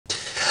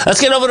Let's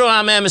get over to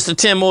our man, Mr.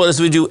 Tim Moore, as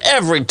we do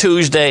every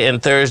Tuesday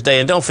and Thursday.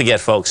 And don't forget,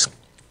 folks,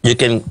 you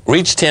can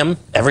reach Tim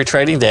every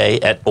trading day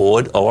at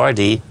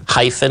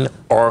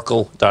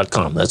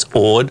ord-oracle.com. That's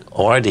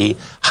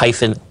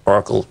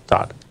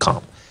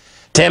ord-oracle.com.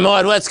 Tim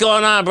Ord, what's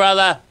going on,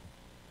 brother?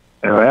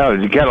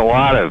 Well, you got a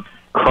lot of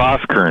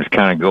cross currents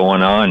kind of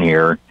going on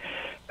here.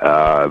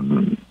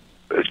 Chart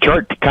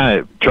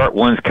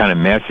one's kind of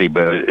messy,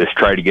 but let's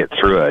try to get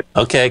through it.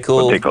 Okay,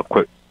 cool. We'll take a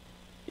quick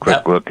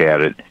look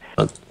at it.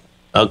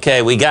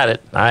 Okay, we got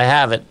it. I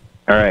have it.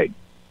 All right.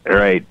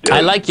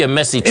 I like your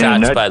messy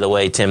charts, by the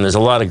way, Tim. There's a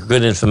lot of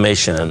good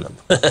information in them.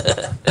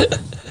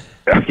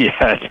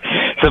 Yeah.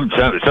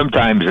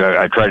 Sometimes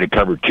I try to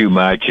cover too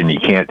much, and you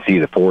can't see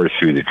the forest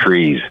through the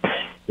trees,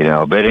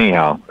 But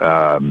anyhow,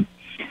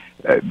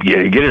 get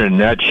it in a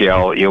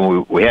nutshell.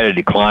 We had a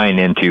decline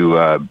into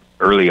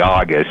early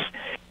August,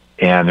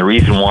 and the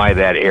reason why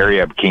that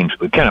area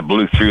we kind of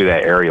blew through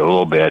that area a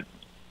little bit.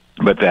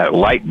 But that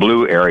light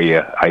blue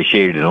area, I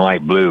shaded in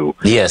light blue,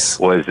 yes,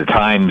 was the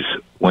times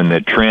when the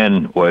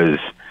trend was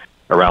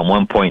around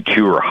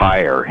 1.2 or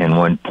higher, and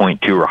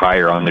 1.2 or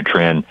higher on the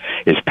trend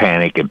is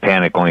panic, and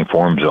panic only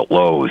forms at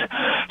lows.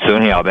 So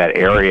anyhow, that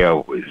area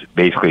was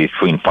basically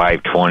between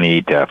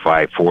 520 to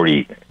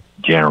 540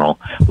 general.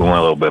 We went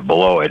a little bit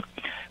below it.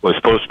 It was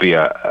supposed to be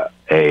a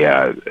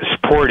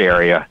support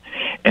area.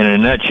 And in a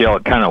nutshell,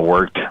 it kind of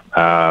worked.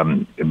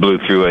 It blew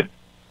through it.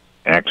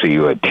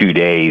 Actually, 2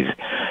 days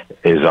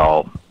is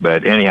all.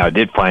 But anyhow, I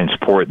did find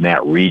support in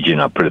that region,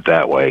 I'll put it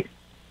that way.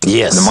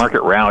 Yes. And the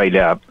market rallied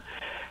up,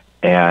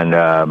 and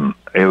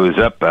it was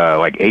up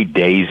like 8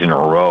 days in a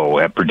row.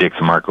 That predicts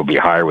the market will be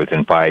higher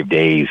within 5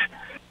 days.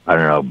 I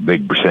don't know,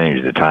 big percentage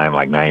of the time,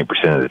 like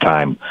 90% of the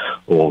time.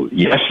 Well,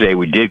 yesterday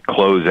we did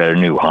close at a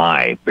new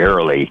high,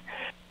 barely.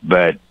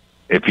 But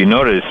if you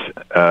notice,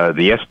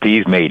 the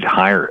SPs made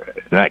higher,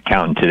 not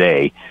counting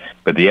today,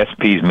 but the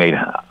SPs made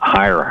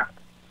higher,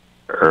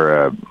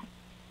 or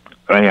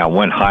anyhow,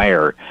 went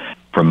higher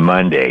from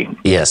Monday.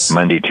 Yes.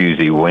 Monday,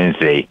 Tuesday,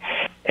 Wednesday.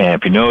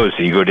 And if you notice,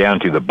 you go down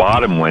to the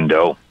bottom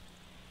window,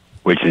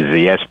 which is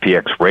the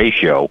SPX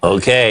ratio.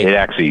 Okay. It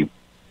actually,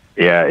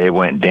 it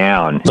went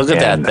down. Look at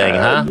that thing,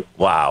 huh?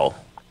 Wow.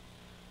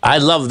 I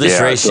love this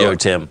ratio,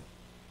 Tim.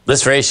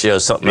 This ratio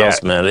is something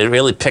else, man. It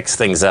really picks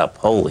things up.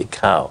 Holy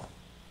cow.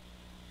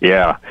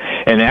 Yeah.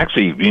 And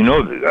actually,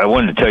 I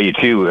wanted to tell you,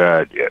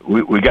 too,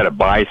 we got a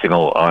buy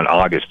signal on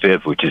August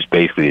 5th, which is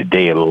basically the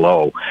day of the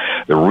low.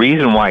 The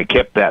reason why I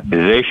kept that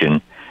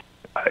position,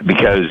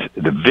 because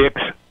the VIX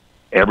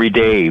every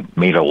day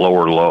made a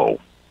lower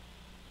low.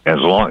 And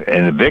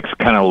the VIX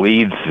kind of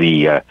leads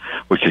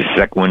which is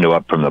second window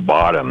up from the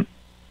bottom.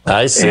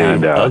 I see.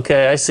 And,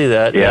 okay, I see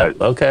that. Yeah.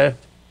 Okay.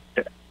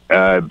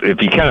 If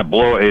you kind of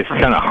blow it, it's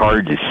kind of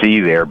hard to see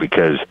there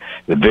because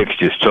the VIX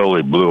just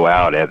totally blew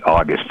out at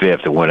August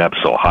 5th. It went up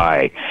so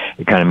high.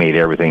 It kind of made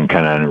everything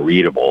kind of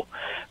unreadable.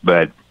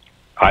 But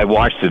I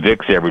watch the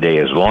VIX every day.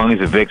 As long as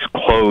the VIX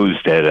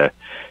closed at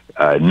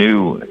a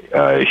new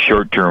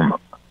short-term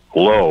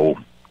low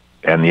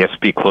and the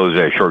SP closed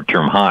at a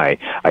short-term high,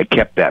 I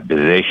kept that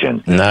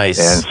position. Nice.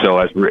 And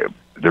so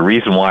the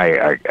reason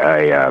why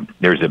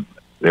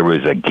there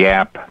was a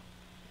gap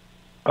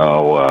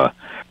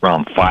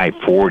around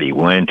 540,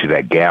 went into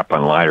that gap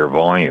on lighter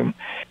volume.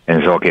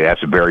 And so, okay,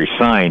 that's a bearish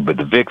sign, but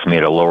the VIX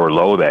made a lower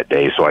low that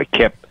day. So I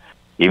kept,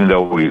 even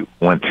though we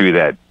went through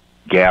that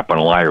gap on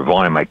a lighter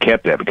volume, I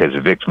kept that because the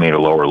VIX made a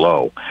lower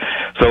low.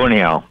 So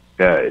anyhow,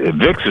 the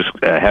VIX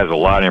has a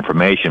lot of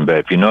information, but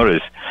if you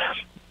notice,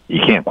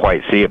 you can't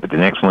quite see it, but the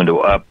next window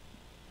up,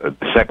 the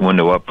second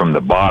window up from the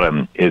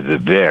bottom is the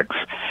VIX.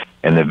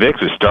 And the VIX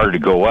has started to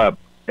go up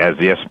as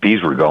the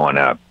SPs were going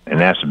up, and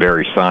that's a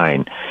bearish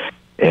sign.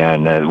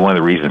 And one of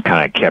the reasons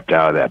kind of kept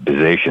out of that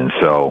position.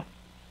 So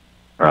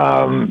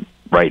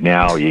right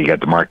now you got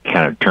the market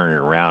kind of turning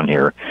around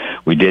here.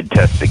 We did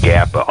test the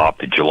gap off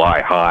the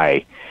July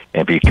high.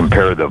 And if you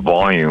compare the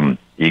volume,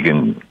 you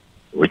can,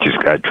 which is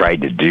I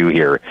tried to do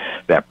here,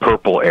 that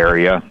purple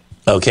area.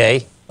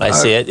 Okay, I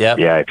see it. Yeah.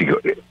 Yeah. If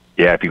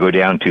you go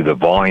down to the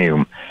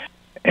volume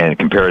and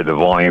compare the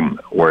volume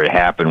where it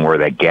happened, where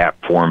that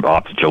gap formed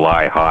off the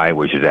July high,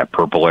 which is that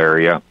purple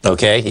area.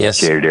 Okay. Yes.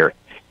 Shaded area.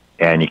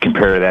 And you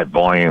compare that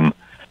volume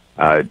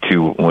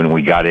to when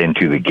we got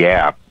into the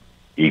gap,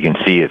 you can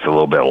see it's a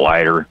little bit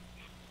lighter.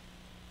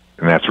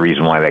 And that's the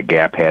reason why that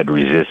gap had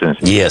resistance.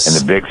 Yes. And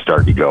the VIX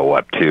started to go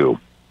up, too.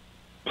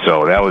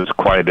 So that was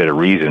quite a bit of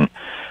reason.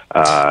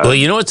 Well,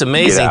 you know what's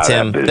amazing,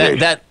 Tim?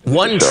 That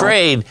one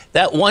trade,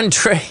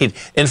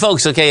 and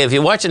folks, okay, if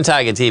you're watching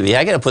Tiger TV,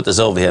 I got to put this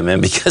over here,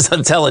 man, because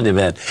I'm telling you,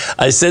 man,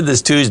 I said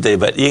this Tuesday,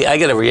 but I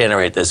got to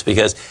reiterate this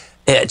because,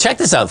 check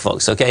this out,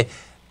 folks, okay?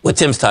 What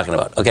Tim's talking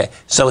about. Okay,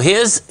 so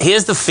here's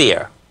the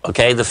fear.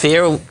 Okay, the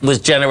fear was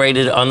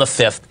generated on the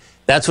 5th.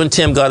 That's when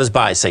Tim got his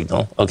buy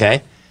signal.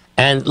 Okay,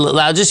 and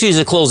I'll just use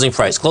the closing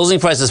price. Closing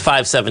price is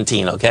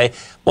 517. Okay,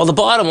 well the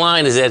bottom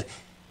line is that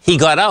he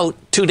got out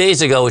 2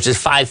 days ago, which is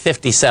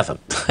 557.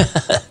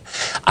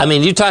 I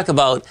mean, you talk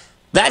about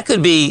that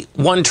could be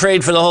one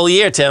trade for the whole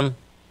year, Tim.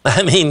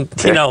 I mean,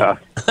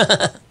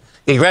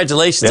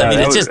 Congratulations. Yeah, I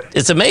mean,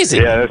 it's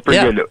amazing. Yeah, that's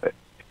pretty good.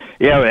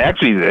 Yeah,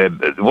 actually,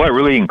 what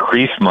really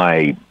increased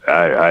my,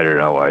 I don't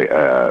know,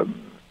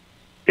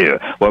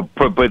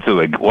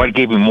 what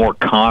gave me more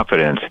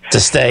confidence to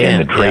stay in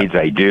the trades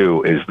I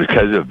do is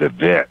because of the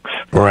VIX.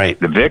 Right.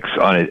 The VIX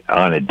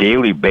on a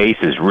daily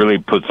basis really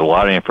puts a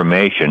lot of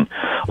information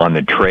on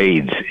the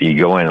trades you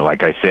go in.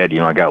 Like I said,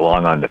 I got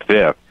long on the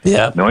 5th.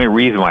 Yeah. The only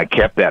reason why I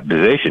kept that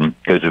position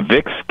because the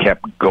VIX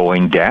kept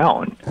going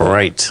down.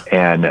 Right.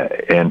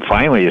 And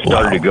finally it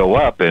started to go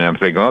up, and I'm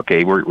thinking,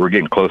 okay, we're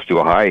getting close to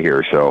a high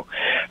here. So,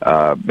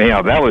 that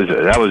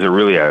was a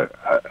really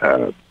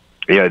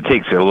it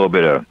takes a little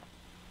bit of,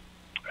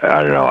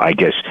 I don't know, I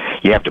guess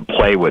you have to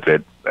play with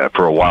it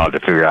for a while to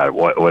figure out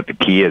what the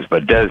key is,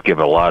 but it does give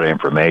a lot of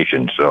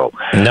information. So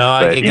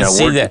I can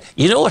see that.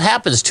 You know what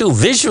happens too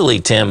visually,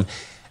 Tim?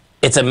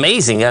 It's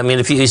amazing. I mean,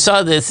 if you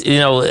saw this,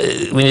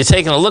 when you're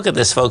taking a look at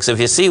this, folks,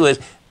 if you see what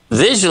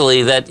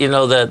visually that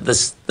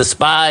the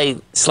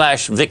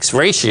SPY/VIX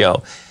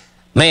ratio,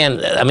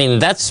 man, I mean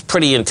that's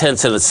pretty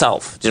intense in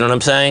itself. Do you know what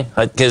I'm saying?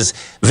 Because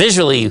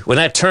visually, when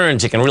that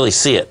turns, you can really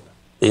see it.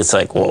 It's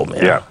like, whoa,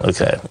 man. Yeah.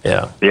 Okay.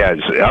 Yeah. Yeah.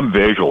 I'm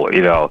visual.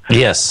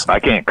 Yes. I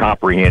can't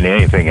comprehend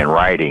anything in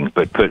writing,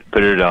 but put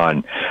it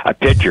on a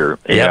picture.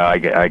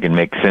 I can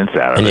make sense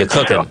out of it. And you're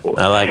cooking. So,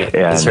 I like it.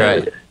 That's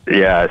right.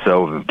 Yeah.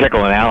 So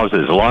technical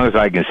analysis, as long as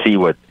I can see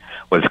what's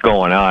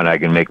going on, I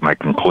can make my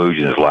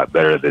conclusions a lot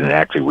better than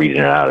actually reading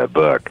it out of a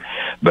book.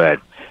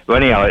 But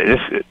anyhow,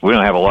 we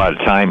don't have a lot of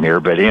time here.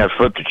 But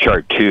flip to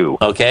chart 2.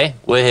 Okay,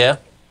 we're here.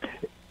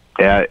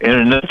 In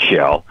a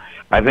nutshell,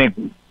 I think.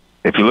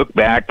 If you look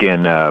back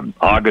in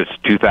August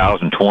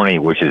 2020,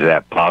 which is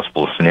that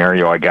possible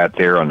scenario I got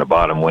there on the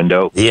bottom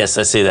window. Yes,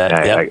 I see that.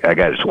 Yep. I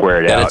got it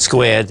squared out. Got it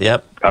squared,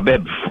 yep. I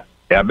bet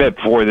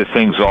before this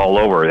thing's all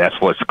over,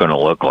 that's what it's going to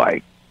look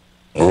like.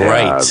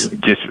 Right.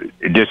 Just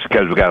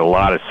because we got a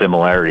lot of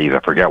similarities. I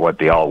forget what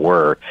they all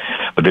were,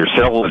 but there's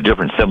several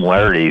different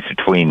similarities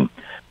between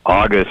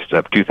August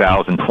of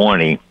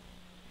 2020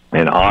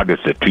 and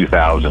August of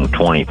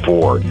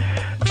 2024.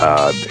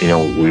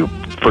 We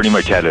pretty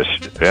much had to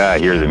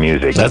hear the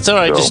music. That's all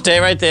right. So. Just stay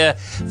right there.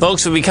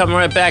 Folks, we'll be coming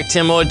right back.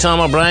 Tim Ord, Tom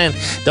O'Brien.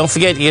 Don't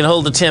forget, you can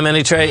hold the Tim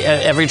every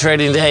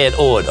trading day at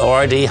Ord,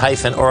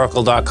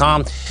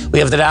 ord-oracle.com. We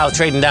have the Dow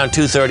trading down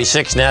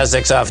 236.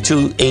 NASDAQ's off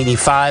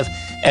 285.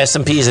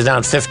 S&Ps are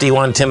down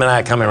 51. Tim and I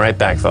are coming right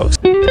back, folks.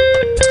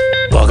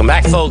 Welcome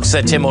back, folks.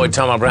 Tim Ord,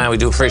 Tom O'Brien. We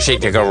do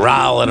appreciate you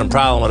growling and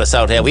prowling with us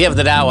out here. We have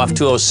the Dow off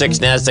 206,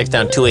 NASDAQ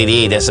down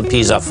 288,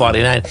 S&P's off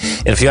 49.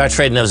 And if you are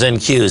trading those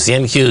NQs, the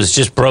NQs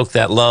just broke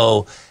that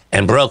low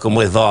and broke them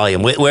with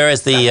volume,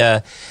 whereas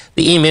the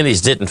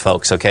E-minis didn't,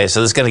 folks, okay? So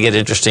this is going to get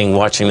interesting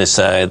watching this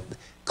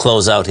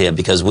close out here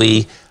because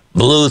we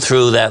blew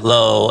through that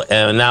low,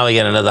 and now we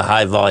get another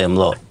high-volume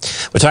low.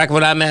 We're talking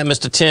with our man,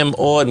 Mr. Tim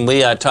Ord, and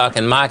we are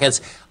talking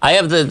markets. I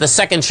have the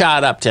second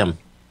chart up, Tim.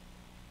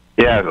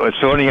 Yeah,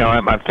 so anyhow,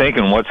 I'm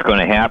thinking what's going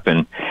to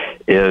happen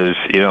is,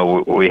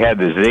 we had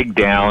the zig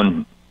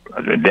down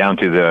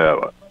to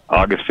the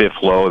August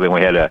 5th low, then we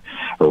had a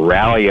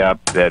rally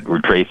up that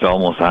retraced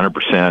almost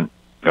 100%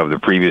 of the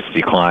previous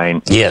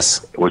decline.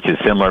 Yes. Which is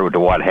similar to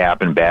what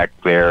happened back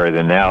there.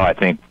 Then now I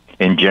think,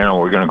 in general,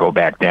 we're going to go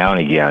back down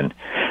again.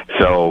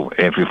 So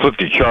if we flip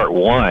to chart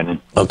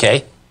 1.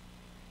 Okay.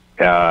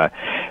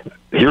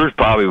 Here's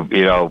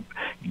probably,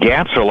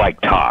 gaps are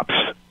like tops.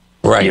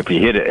 Right. If you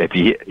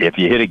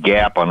hit a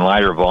gap on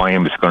lighter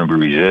volume, it's going to be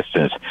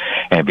resistance,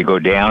 and if you go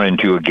down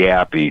into a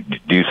gap, you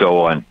do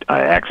so on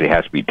actually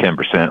has to be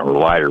 10% or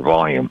lighter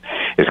volume.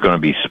 It's going to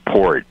be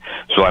support.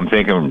 So I'm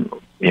thinking,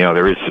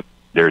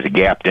 there's a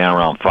gap down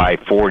around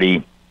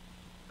 540,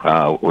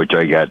 which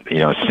I got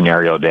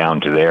scenario down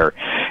to there,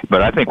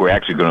 but I think we're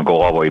actually going to go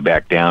all the way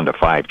back down to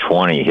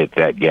 520, hit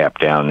that gap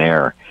down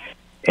there.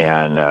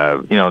 And,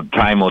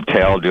 time will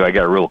tell. Do I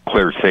got a real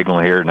clear signal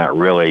here? Not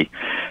really.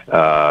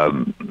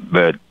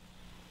 But,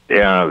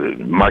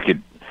 market,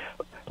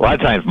 a lot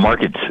of times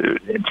markets,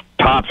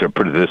 tops are,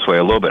 put it this way,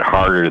 a little bit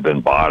harder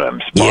than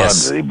bottoms.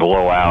 Bottoms, they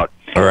blow out.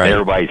 All right.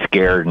 Everybody's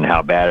scared and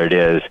how bad it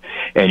is.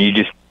 And you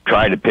just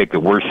try to pick the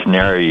worst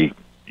scenario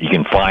you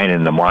can find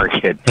in the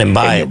market and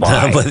buy it.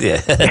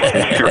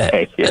 That's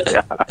right.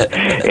 Yeah.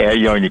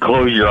 And you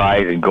close your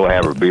eyes and go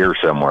have a beer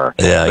somewhere.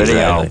 Yeah, but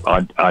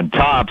exactly. On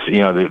tops,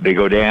 they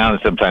go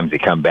down. Sometimes they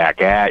come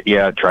back at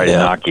you, try to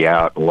knock you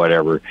out, or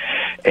whatever.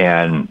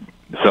 And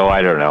so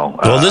I don't know.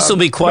 Well, this will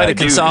be quite a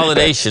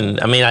consolidation.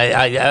 I mean,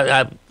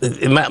 I'm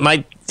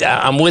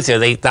with you,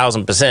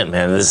 8,000%,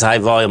 man. This high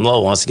volume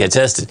low wants to get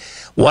tested.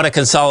 What a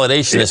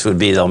consolidation this would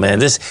be, though, man.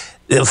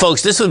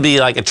 Folks, this would be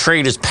like a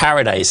trader's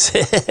paradise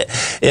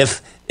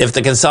if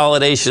the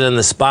consolidation in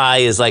the SPY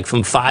is like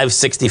from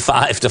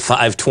 565 to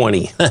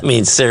 520. I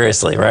mean,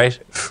 seriously, right?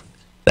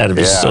 That'd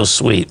be so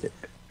sweet.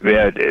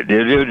 Yeah,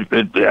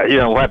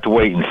 we'll have to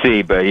wait and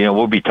see, but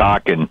we'll be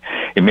talking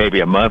in maybe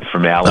a month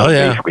from now.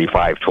 Basically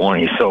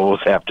 520, so we'll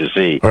have to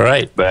see. All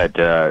right, but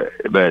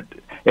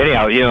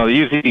anyhow,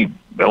 usually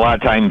a lot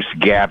of times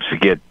gaps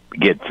get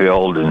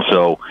filled, and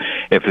so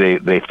if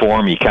they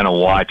form, you kind of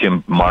watch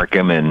them, mark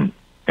them, and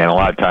and a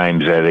lot of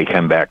times they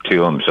come back to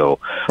them. So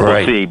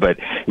we'll see. But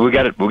we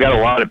got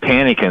a lot of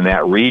panic in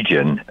that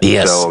region.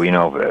 Yes. So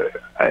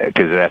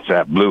because that's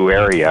that blue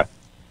area.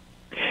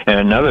 And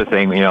another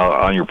thing,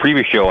 on your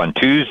previous show on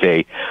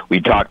Tuesday, we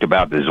talked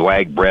about the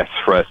Zwag breast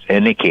thrust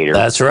indicator.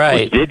 That's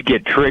right. Which did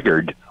get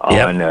triggered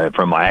on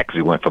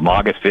actually went from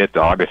August 5th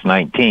to August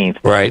 19th.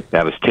 Right.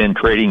 That was 10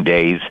 trading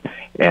days,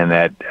 and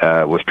that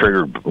was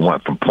triggered,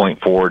 went from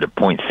 0.4 to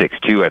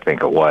 0.62, I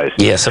think it was.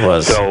 Yes, it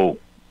was. So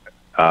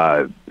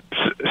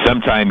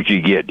sometimes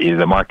you get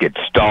the market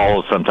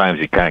stalls, sometimes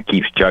it kind of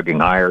keeps chugging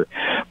higher,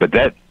 but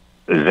that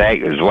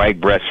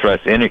Zwag breast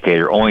thrust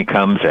indicator only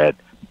comes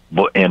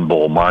in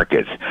bull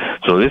markets.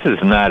 So this is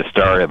not a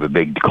start of a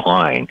big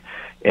decline.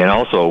 And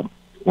also,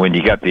 when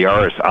you got the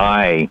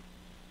RSI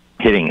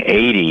hitting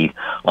 80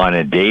 on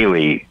a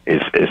daily,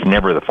 it's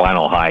never the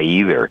final high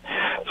either.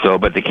 So,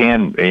 but they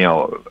can,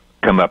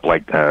 come up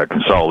like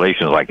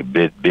consolidations like it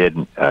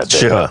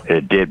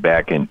did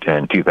back in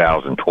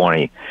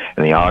 2020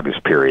 in the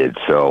August period.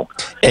 So,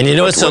 and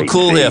what's so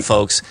cool here,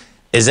 folks,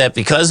 is that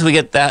because we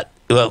get that,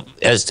 well,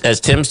 as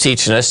Tim's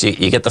teaching us,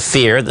 you get the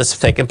fear that's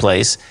taking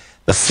place.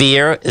 The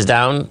fear is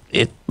down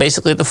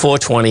basically at the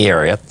 420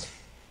 area.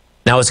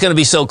 Now, it's going to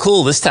be so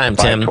cool this time,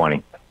 Tim.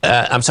 520.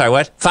 I'm sorry,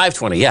 what?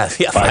 520, yeah,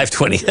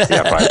 520. Yeah,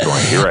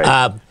 520, you're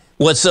right.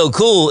 What's so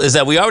cool is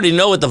that we already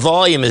know what the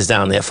volume is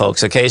down there,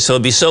 folks, okay? So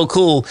it'd be so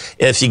cool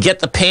if you get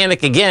the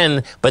panic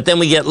again, but then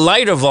we get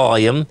lighter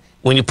volume.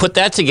 When you put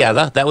that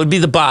together, that would be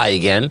the buy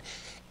again.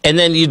 And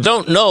then you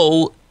don't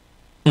know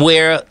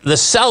where the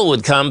sell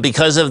would come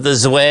because of the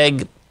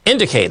Zwag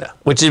indicator,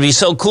 which would be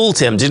so cool,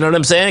 Tim. Do you know what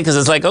I'm saying? Because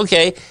it's like,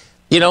 okay,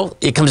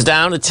 it comes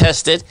down to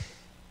test it.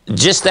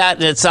 Just that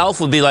in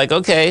itself would be like,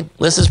 okay,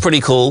 this is pretty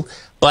cool,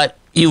 but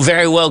you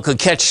very well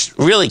could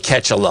really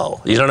catch a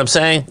low. You know what I'm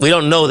saying? We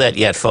don't know that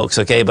yet, folks,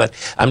 okay? But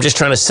I'm just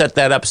trying to set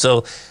that up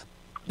so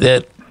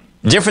that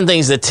different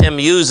things that Tim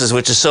uses,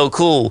 which is so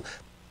cool,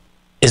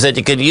 is that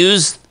you could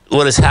use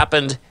what has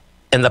happened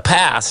in the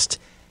past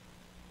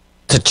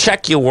to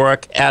check your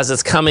work as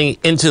it's coming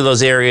into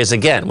those areas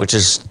again, which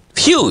is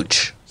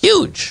huge,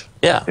 huge.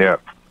 Yeah. Yeah.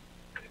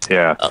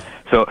 Yeah.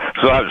 So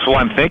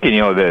I'm thinking,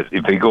 that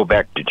if we go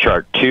back to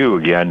chart 2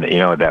 again,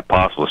 that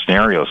possible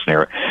scenario.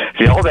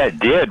 See, all that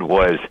did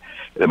was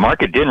the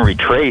market didn't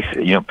retrace,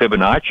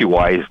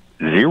 Fibonacci-wise,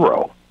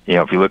 0.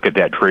 If you look at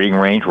that trading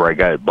range where I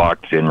got it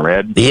boxed in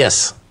red.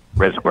 Yes.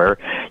 Red square.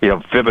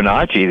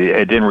 Fibonacci,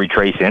 it didn't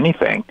retrace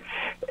anything.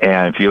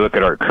 And if you look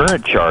at our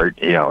current chart,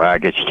 I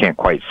guess you can't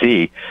quite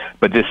see,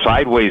 but this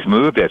sideways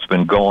move that's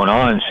been going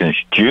on since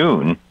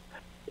June,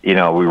 we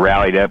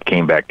rallied up,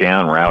 came back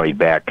down, rallied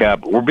back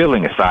up. We're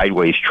building a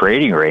sideways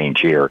trading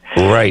range here.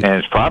 Right. And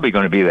it's probably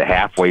going to be the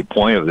halfway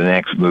point of the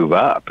next move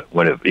up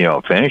when it,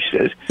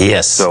 finishes.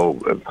 Yes.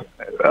 So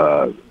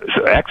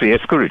actually,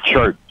 let's go to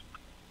chart,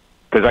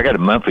 because I got a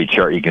monthly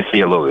chart. You can see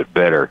a little bit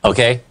better.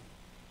 Okay.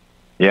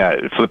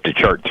 Yeah, flip to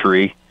chart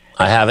 3.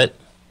 I have it.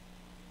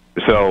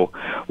 So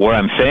what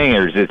I'm saying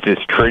is that this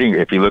trading,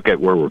 if you look at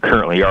where we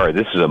currently are,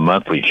 this is a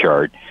monthly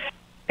chart.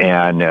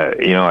 And,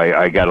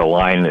 I got a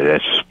line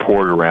that's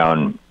support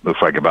around,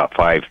 looks like about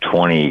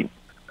 520.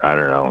 I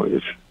don't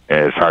know.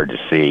 It's hard to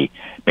see.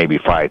 Maybe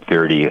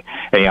 530.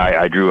 And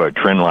I drew a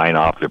trend line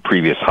off the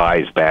previous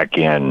highs back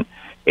in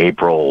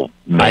April,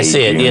 May, I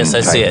see it. June, yes,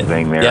 I see it.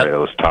 Thing there,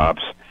 those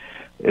tops.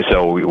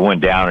 So we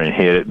went down and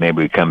hit it.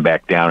 Maybe we come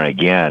back down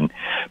again.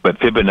 But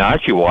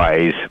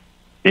Fibonacci-wise,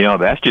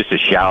 that's just a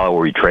shallow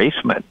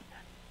retracement.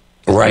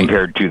 Right.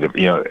 Compared to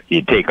the,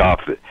 you take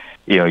off,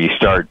 you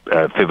start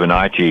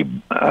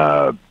Fibonacci,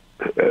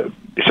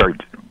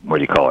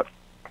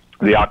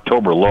 the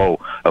October low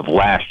of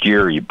last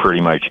year, you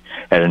pretty much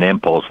had an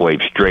impulse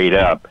wave straight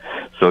up.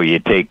 So you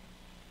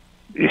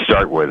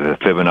start with a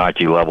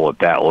Fibonacci level at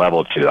that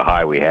level to the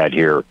high we had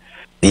here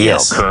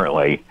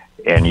currently,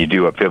 and you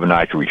do a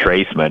Fibonacci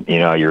retracement,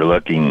 you're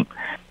looking,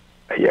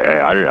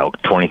 25%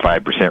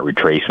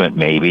 retracement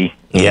maybe,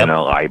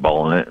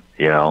 eyeballing it,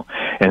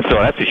 and so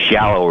that's a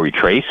shallow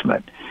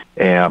retracement.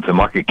 And if the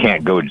market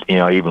can't go,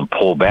 even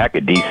pull back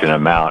a decent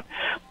amount,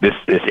 this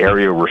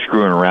area we're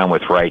screwing around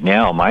with right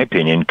now, in my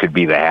opinion, could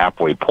be the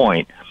halfway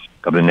point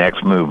of the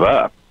next move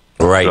up.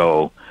 Right.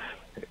 So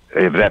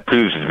if that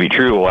proves to be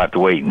true, we'll have to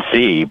wait and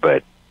see.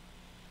 But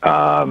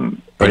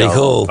pretty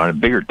cool on a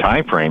bigger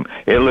time frame.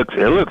 It looks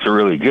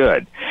really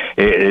good.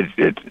 We're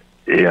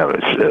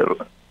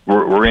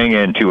getting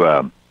into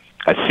a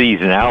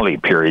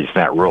seasonality period. It's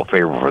not real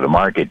favorable for the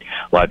market.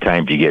 A lot of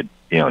times you get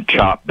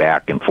chopped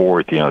back and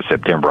forth.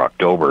 September,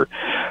 October.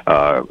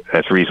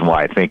 That's the reason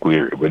why I think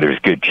there's a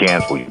good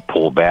chance we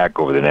pull back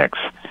over the next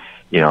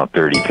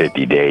 30,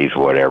 50 days,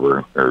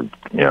 whatever, or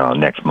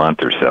next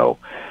month or so.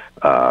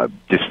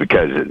 Just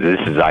because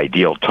this is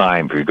ideal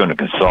time if you're going to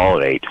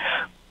consolidate.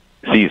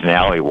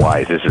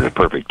 Seasonality-wise, this is a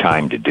perfect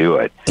time to do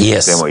it.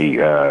 Yes.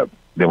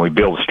 Then we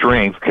build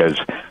strength because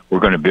we're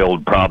going to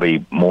build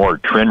probably more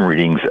trend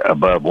readings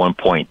above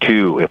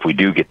 1.2 if we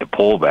do get the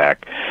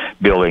pullback,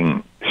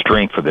 building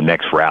strength for the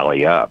next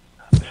rally up.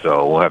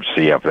 So we'll have to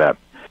see if that.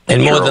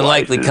 And more than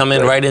likely come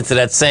in right into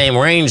that same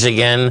range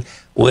again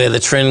where the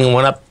trend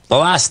went up the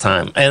last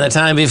time and the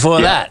time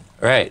before that.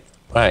 Right.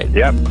 Right.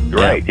 Yep.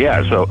 Right.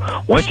 Yeah. So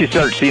once you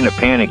start seeing a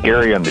panic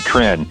area on the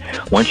trend,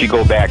 once you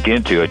go back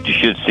into it, you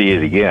should see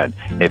it again.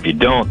 If you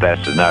don't,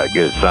 that's not a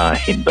good sign.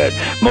 But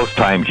most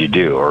times you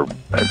do, or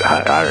I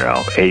don't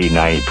know,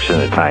 80-90%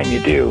 of the time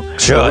you do.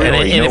 Sure. So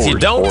and if you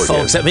don't,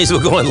 folks, that means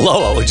we're going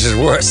lower, which is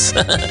worse.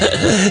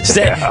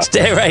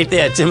 Stay right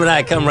there. Tim and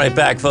I come right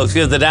back, folks. We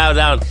have the Dow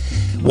down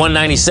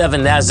 197,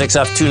 Nasdaq's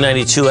off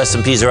 292,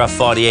 S&Ps are off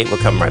 48. We'll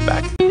come right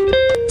back.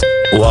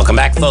 Welcome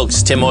back,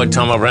 folks. Tim Lloyd,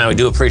 Tom O'Brien. We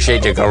do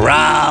appreciate your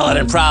growling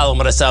and prowling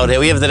with us out here.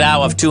 We have the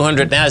Dow off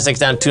 200, Nasdaq's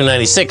down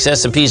 296,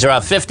 S&Ps are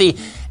off 50,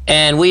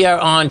 and we are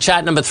on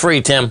chart number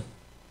 3, Tim.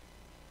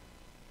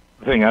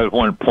 The thing I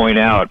want to point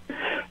out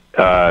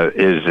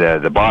is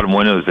the bottom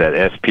window is that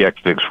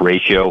SPX VIX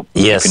ratio.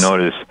 Yes. If you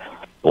notice,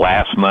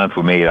 last month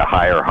we made a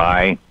higher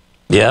high.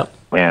 Yep.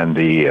 And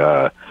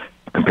the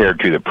compared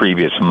to the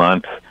previous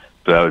month,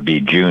 so that would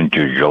be June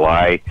to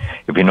July.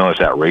 If you notice,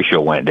 that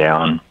ratio went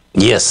down.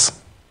 Yes.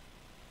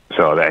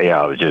 So that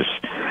it just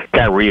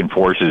kind of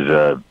reinforces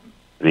the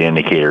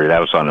indicator. That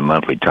was on the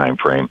monthly time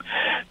frame.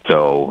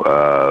 So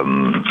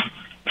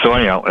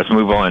anyhow, let's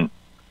move on.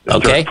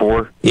 Okay. Chart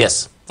 4.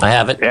 Yes, I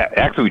have it. Yeah,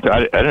 actually,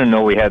 I didn't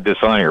know we had this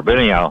on here. But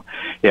anyhow,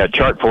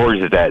 chart 4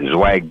 is that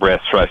Zwag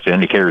breast thrust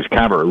indicator. It's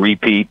kind of a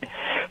repeat.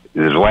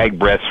 The Zwag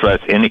breast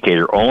thrust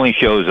indicator only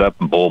shows up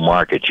in bull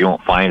markets. You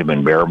won't find them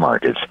in bear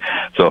markets.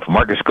 So if the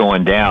market's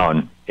going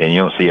down and you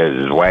don't see a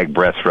Zwag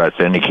breast thrust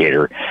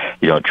indicator,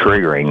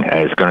 triggering,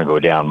 it's going to go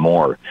down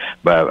more.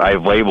 But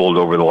I've labeled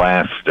over the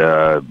last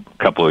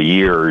couple of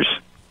years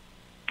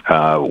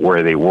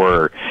where they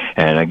were,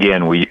 and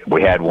again, we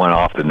had one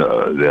off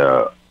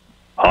the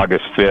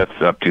August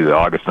 5th up to the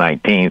August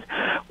 19th.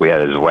 We had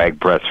a Zwag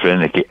breast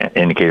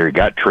indicator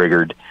got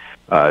triggered.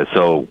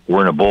 So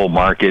we're in a bull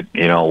market.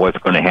 What's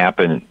going to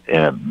happen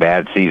in a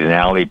bad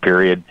seasonality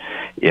period?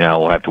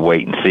 We'll have to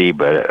wait and see.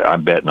 But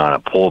I'm betting on a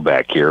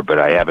pullback here. But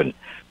I haven't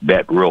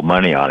bet real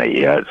money on it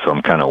yet, so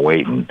I'm kind of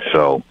waiting.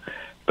 So,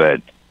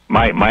 but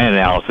my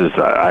analysis,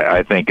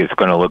 I think it's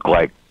going to look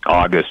like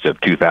August of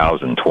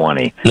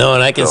 2020. No,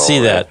 and I can see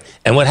that.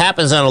 And what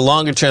happens on a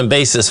longer-term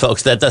basis,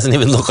 folks, that doesn't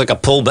even look like a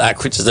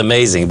pullback, which is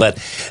amazing.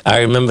 But I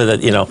remember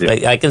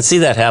that, I can see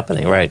that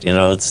happening, right?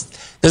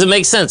 It's because it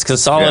makes sense.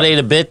 Consolidate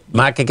a bit,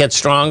 market gets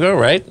stronger,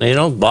 right?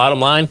 Bottom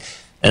line,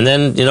 and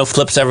then,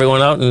 flips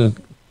everyone out and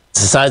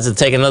decides to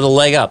take another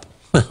leg up.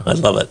 I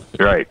love it.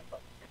 Right.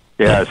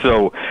 Yeah,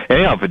 so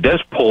anyhow, if it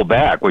does pull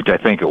back, which I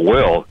think it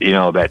will,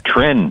 that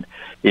trend,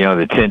 the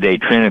 10-day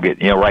trend,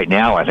 right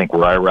now I think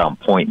we're right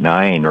around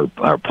 0.9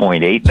 or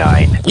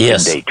 0.89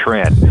 yes. 10-day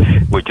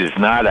trend, which is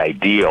not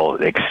ideal.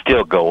 It can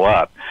still go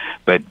up,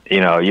 but,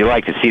 you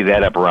like to see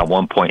that up around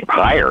 1 point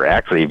higher,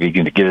 actually, if you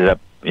can get it up,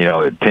 a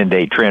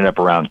 10-day trend up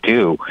around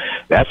 2.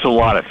 That's a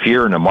lot of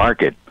fear in the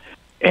market,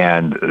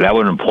 and that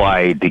would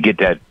imply to get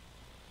that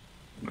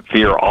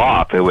fear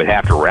off, it would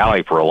have to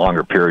rally for a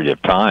longer period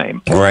of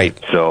time. Right.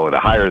 So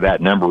the higher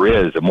that number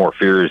is, the more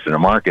fear is in the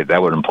market.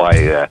 That would imply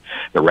the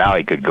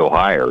rally could go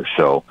higher.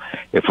 So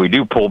if we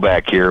do pull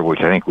back here, which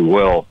I think we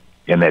will,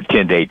 and that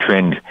 10-day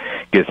trend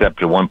gets up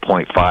to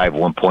 1.5,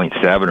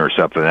 1.7 or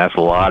something, that's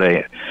a lot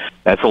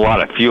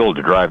of fuel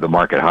to drive the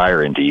market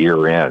higher into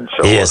year end.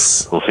 So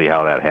yes. we'll see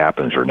how that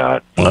happens or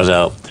not. No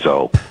doubt.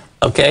 So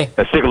okay.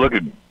 Let's take a look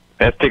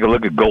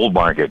at gold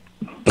market.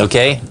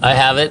 Okay, I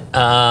have it.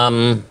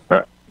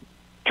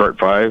 Chart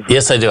 5?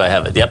 Yes, I do. I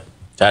have it. Yep.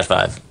 Chart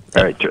 5.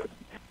 Yep.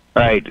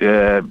 All right.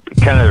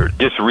 Kind of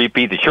just to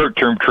repeat, the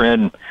short-term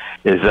trend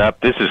is up.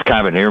 This is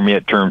kind of an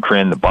intermediate-term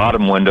trend. The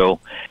bottom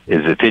window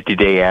is the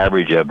 50-day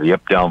average of the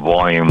up-down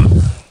volume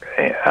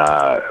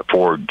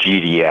for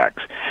GDX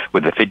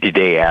with the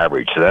 50-day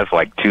average. So that's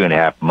like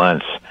 2.5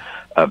 months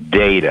of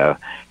data.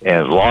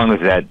 And as long as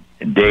that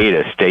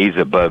data stays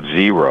above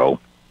 0,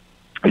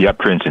 the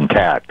uptrend's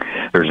intact.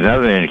 There's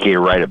another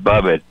indicator right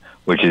above it,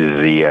 which is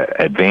the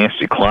advanced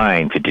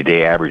decline,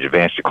 50-day average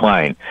advanced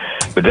decline,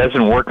 but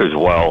doesn't work as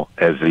well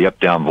as the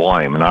up-down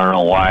volume. And I don't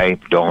know why,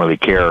 don't really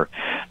care,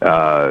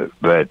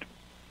 but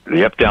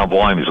the up-down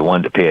volume is the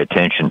one to pay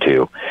attention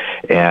to.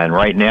 And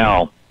right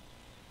now,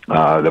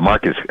 the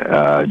market's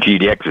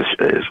GDX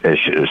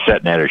is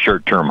setting at a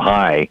short-term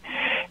high,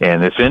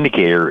 and this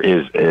indicator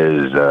is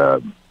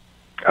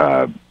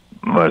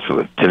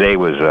today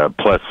was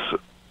plus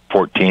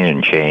 14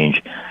 and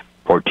change.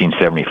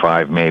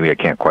 1475 maybe, I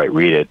can't quite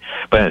read it,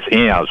 but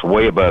it's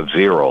way above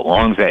 0. As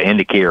long as that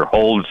indicator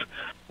holds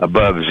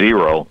above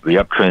 0, the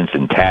uptrend's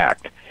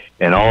intact,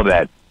 and all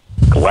that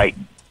light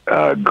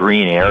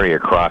green area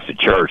across the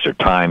charts are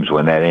times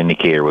when that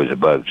indicator was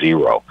above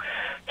 0.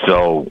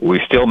 So we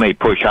still may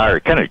push higher.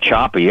 Kind of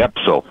choppy up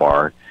so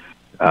far,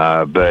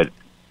 but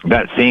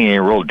not seeing any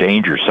real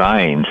danger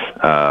signs.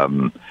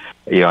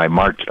 I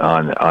marked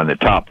on the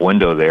top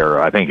window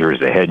there. I think there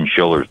was a head and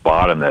shoulders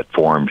bottom that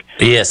formed.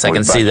 Yes, I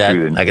can see that.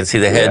 I can see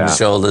the head and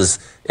shoulders.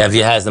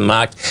 FU has them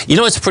marked.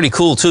 It's pretty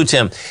cool too,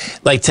 Tim.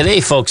 Like today,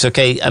 folks.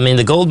 Okay, I mean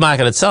the gold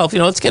market itself.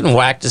 It's getting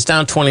whacked. It's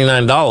down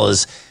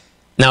 $29.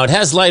 Now it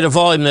has lighter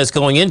volume that's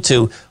going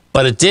into,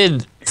 but it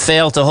did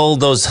fail to hold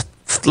those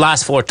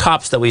last 4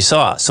 tops that we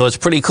saw. So it's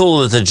pretty cool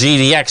that the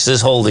GDX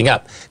is holding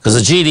up, because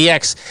the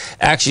GDX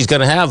actually is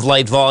going to have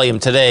light volume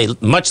today,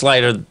 much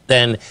lighter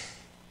than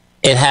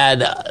it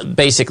had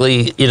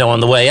basically, on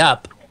the way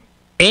up.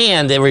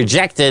 And it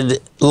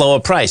rejected lower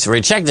price. It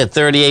rejected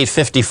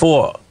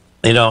 38.54.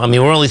 I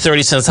mean, we're only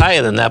 30 cents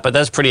higher than that, but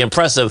that's pretty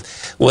impressive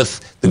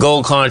with the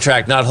gold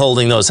contract not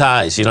holding those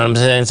highs. You know what I'm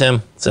saying,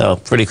 Tim? So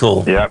pretty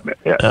cool. Yeah,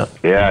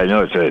 I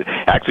know.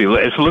 Actually,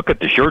 let's look at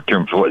the short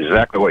term for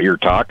exactly what you're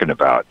talking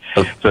about.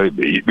 Okay. So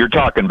you're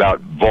talking about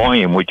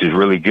volume, which is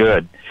really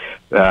good.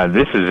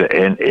 This is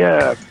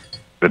the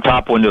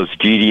top window's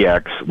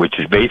GDX, which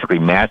is basically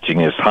matching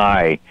this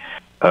high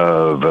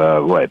of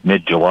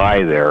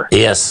mid-July there.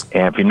 Yes.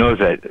 And if you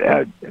notice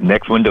that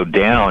next window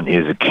down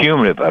is a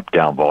cumulative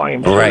up-down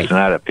volume. So right. It's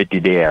not a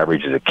 50-day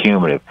average; it's a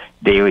cumulative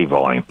daily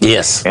volume.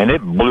 Yes. And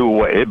it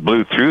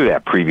blew through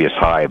that previous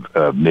high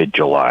of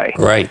mid-July.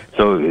 Right.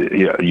 So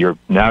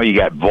now you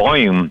got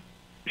volume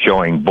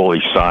showing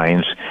bullish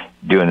signs,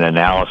 doing an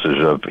analysis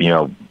of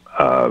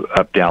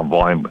up-down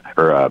volume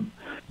or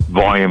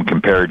volume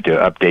compared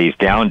to up days,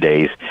 down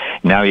days.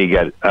 Now you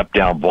got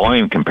up-down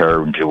volume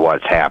compared to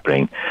what's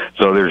happening.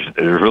 So there's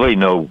really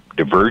no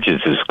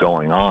divergences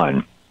going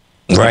on.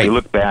 Right. If you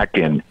look back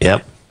in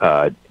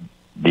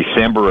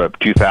December of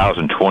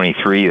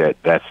 2023,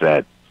 that's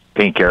that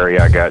pink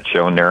area I got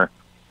shown there.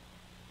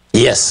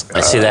 Yes,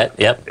 I see that.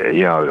 Yep.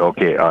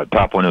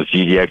 Top one was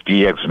GDX.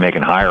 GDX was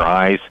making higher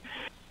highs.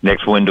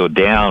 Next window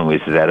down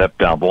was that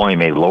up-down volume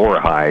made lower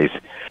highs.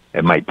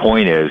 And my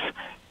point is,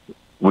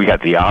 we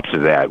got the opposite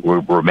of that.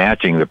 We're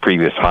matching the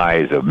previous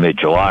highs of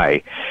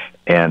mid-July,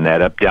 and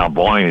that up-down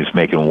volume is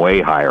making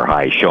way higher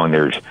highs, showing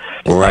there's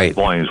right.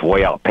 volume is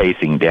way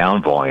outpacing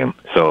down volume.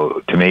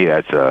 So to me,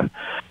 that's a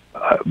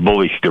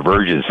bullish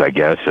divergence, I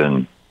guess.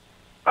 And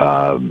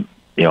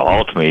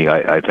ultimately,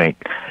 I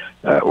think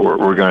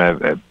we're going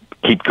to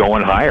keep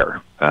going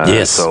higher.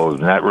 Yes. So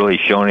not really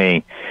showing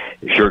any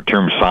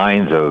short-term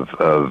signs of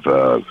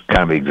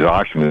kind of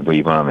exhaustion,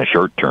 even on the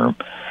short term.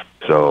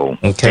 So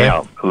okay.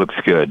 Yeah, it looks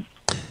good.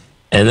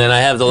 And then I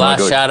have the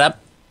last shot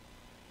up.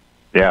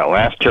 Yeah,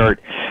 last chart.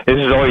 This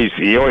is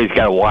you always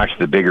got to watch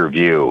the bigger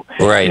view.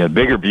 Right. The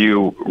bigger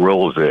view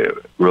rolls a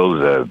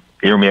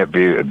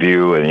intermediate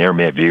view, and the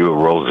intermediate view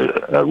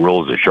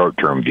rolls a short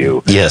term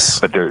view.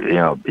 Yes. But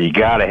you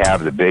got to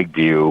have the big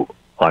view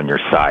on your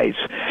sides.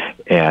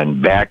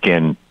 And back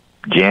in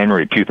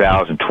January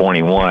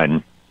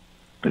 2021,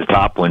 the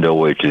top window,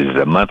 which is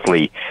a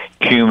monthly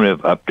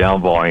cumulative up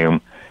down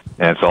volume.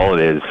 That's all it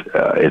is.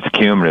 It's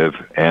cumulative,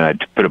 and I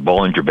put a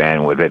Bollinger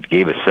Band with it.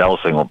 Gave a sell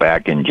signal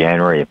back in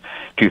January of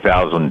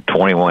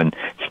 2021.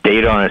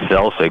 Stayed on a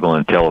sell signal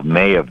until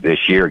May of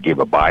this year. Gave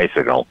a buy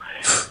signal,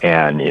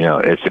 and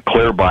it's a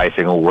clear buy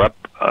signal. We're up.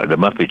 The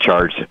monthly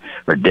charts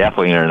are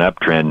definitely in an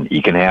uptrend.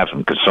 You can have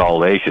some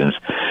consolidations,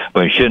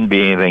 but it shouldn't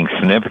be anything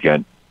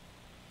significant.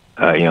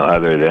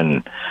 Other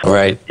than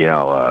right.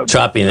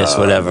 Choppiness,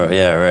 whatever.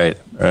 Yeah, right.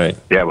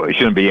 Yeah, well, it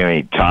shouldn't be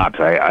any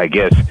tops. I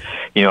guess.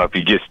 If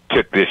you just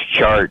took this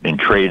chart and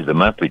traded the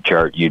monthly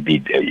chart,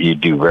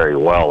 you'd do very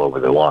well over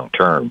the long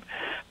term.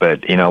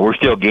 But we're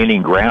still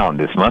gaining ground.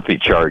 This monthly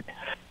chart,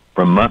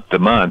 from month to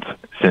month,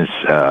 since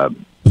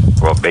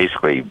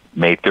basically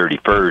May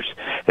 31st,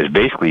 has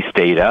basically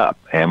stayed up,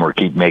 and we're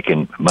keep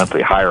making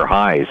monthly higher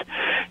highs.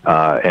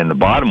 And the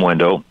bottom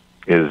window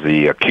is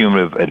the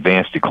cumulative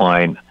advanced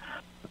decline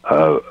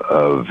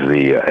of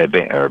the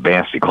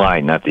advanced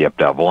decline, not the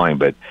up-down volume,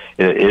 but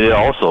it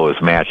also is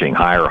matching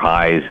higher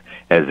highs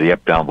as the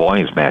up-down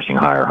volume is matching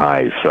higher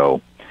highs.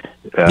 So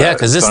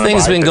because this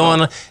thing's been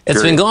going.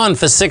 It's been going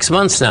for 6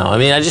 months now. I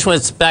mean, I just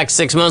went back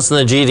 6 months in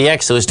the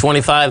GDX. It was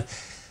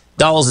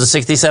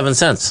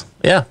 $25.67.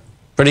 Yeah,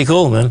 pretty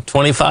cool, man.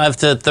 25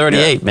 to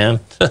 38, man.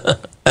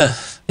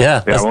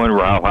 Yeah. I wonder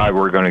how high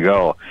we're going to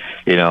go.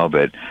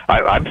 But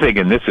I'm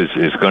thinking this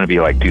is going to be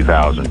like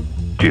 2000.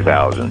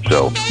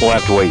 So we'll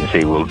have to wait and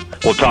see. We'll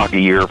talk a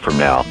year from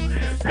now.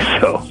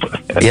 So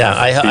yeah,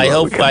 I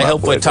hope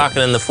we're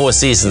talking in the Four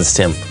Seasons,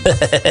 Tim.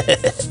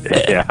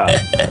 Yeah.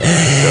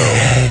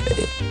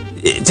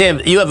 So.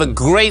 Tim, you have a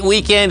great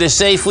weekend, a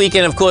safe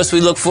weekend. Of course,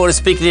 we look forward to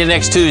speaking to you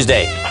next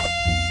Tuesday.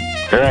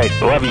 All right,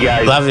 love you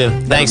guys. Love you.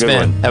 Thanks,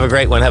 man. Have a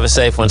great one. Have a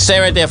safe one. Stay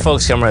right there,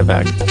 folks. Come right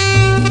back.